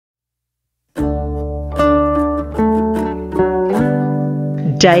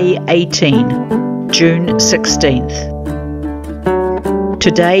Day 18, June 16th.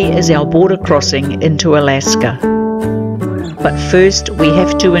 Today is our border crossing into Alaska. But first we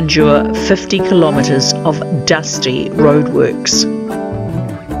have to endure 50 kilometres of dusty roadworks.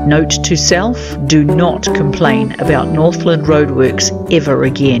 Note to self, do not complain about Northland roadworks ever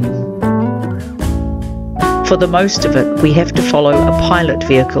again. For the most of it, we have to follow a pilot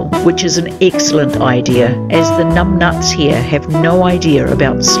vehicle, which is an excellent idea, as the numbnuts here have no idea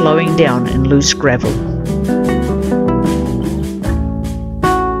about slowing down in loose gravel.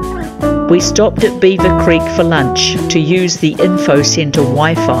 We stopped at Beaver Creek for lunch to use the info centre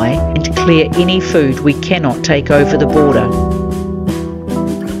Wi-Fi and clear any food we cannot take over the border.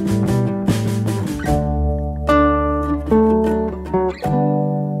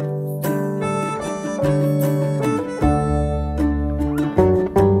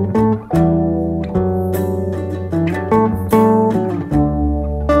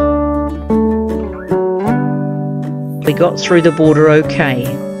 We got through the border okay,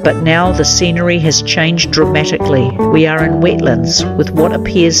 but now the scenery has changed dramatically. We are in wetlands with what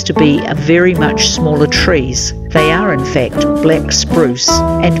appears to be a very much smaller trees. They are in fact black spruce,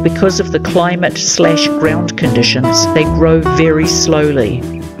 and because of the climate/ground conditions, they grow very slowly.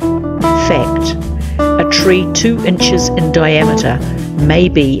 Fact: a tree 2 inches in diameter may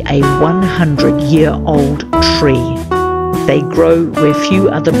be a 100-year-old tree. They grow where few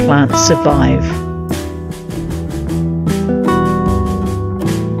other plants survive.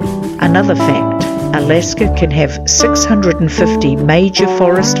 Another fact, Alaska can have 650 major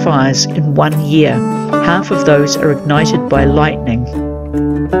forest fires in 1 year. Half of those are ignited by lightning.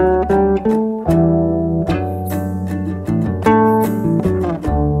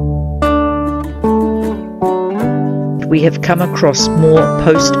 We have come across more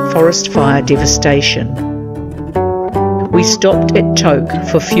post-forest fire devastation. We stopped at Toke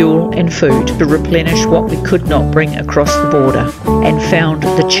for fuel and food to replenish what we could not bring across the border, and found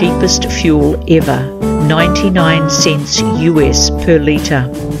the cheapest fuel ever, 99 cents US per litre.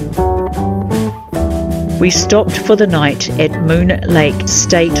 We stopped for the night at Moon Lake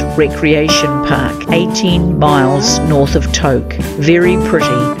State Recreation Park, 18 miles north of Toke. Very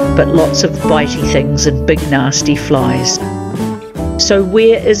pretty, but lots of bitey things and big nasty flies. So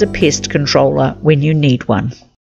where is a pest controller when you need one?